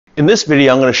In this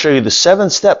video, I'm going to show you the 7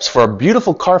 steps for a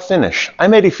beautiful car finish.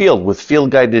 I'm Eddie Field with Field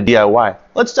Guide to DIY.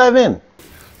 Let's dive in.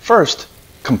 First,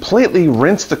 completely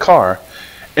rinse the car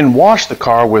and wash the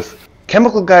car with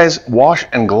Chemical Guys Wash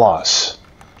and Gloss.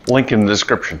 Link in the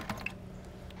description.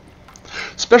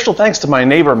 Special thanks to my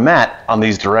neighbor Matt on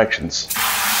these directions.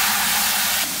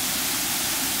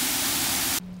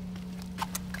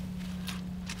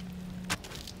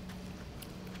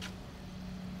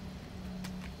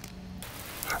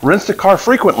 Rinse the car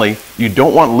frequently. You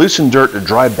don't want loosened dirt to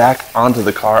dry back onto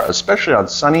the car, especially on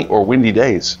sunny or windy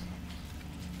days.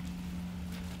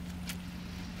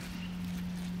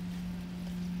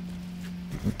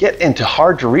 Get into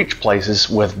hard to reach places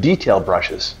with detail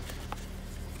brushes.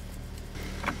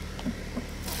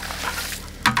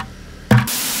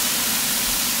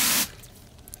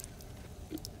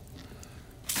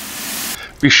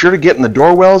 Be sure to get in the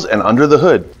door wells and under the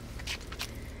hood.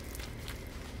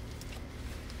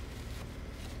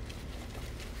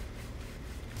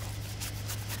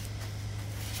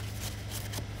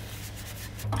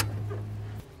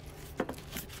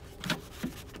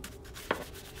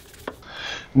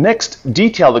 Next,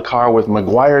 detail the car with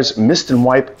Meguiar's Mist and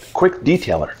Wipe Quick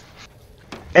Detailer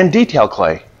and detail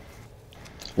clay.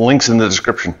 Links in the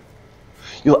description.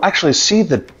 You'll actually see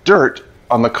the dirt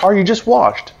on the car you just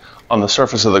washed on the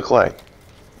surface of the clay.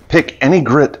 Pick any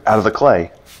grit out of the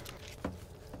clay.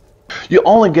 You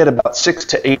only get about 6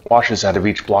 to 8 washes out of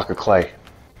each block of clay.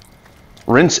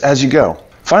 Rinse as you go.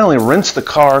 Finally, rinse the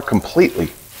car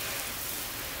completely.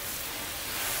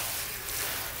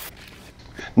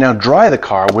 Now dry the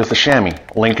car with the chamois,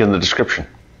 link in the description.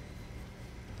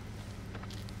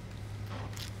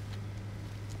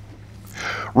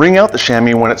 Wring out the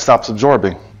chamois when it stops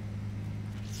absorbing.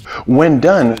 When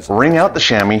done, wring out the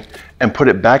chamois and put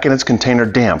it back in its container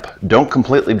damp. Don't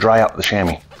completely dry out the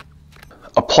chamois.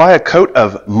 Apply a coat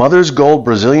of Mother's Gold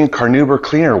Brazilian Carnauba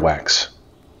Cleaner Wax.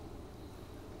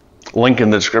 Link in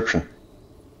the description.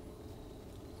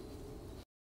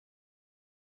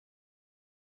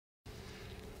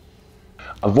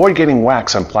 Avoid getting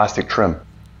wax on plastic trim.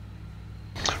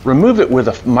 Remove it with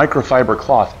a microfiber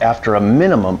cloth after a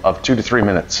minimum of 2 to 3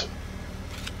 minutes.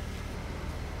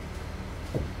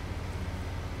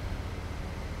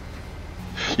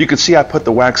 You can see I put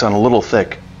the wax on a little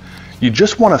thick. You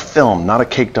just want a film, not a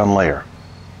caked on layer.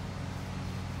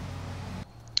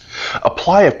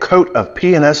 Apply a coat of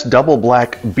P&S Double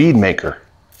Black Beadmaker.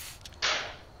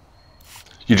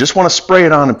 You just want to spray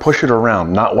it on and push it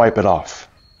around, not wipe it off.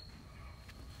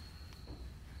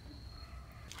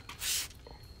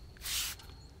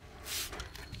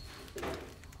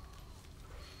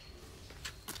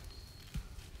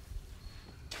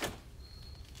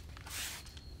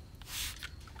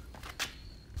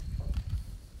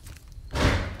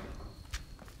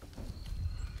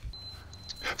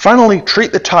 Finally,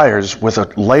 treat the tires with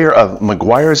a layer of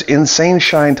Meguiar's Insane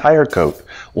Shine Tire Coat,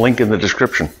 link in the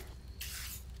description.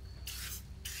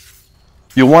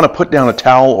 You'll want to put down a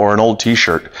towel or an old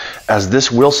t-shirt, as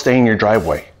this will stain your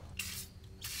driveway.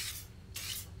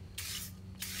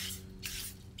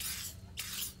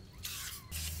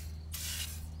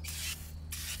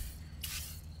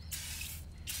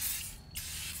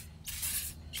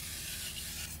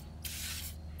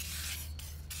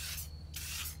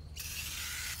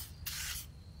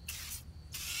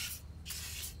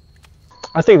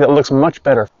 I think that looks much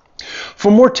better.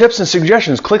 For more tips and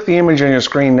suggestions, click the image on your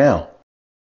screen now.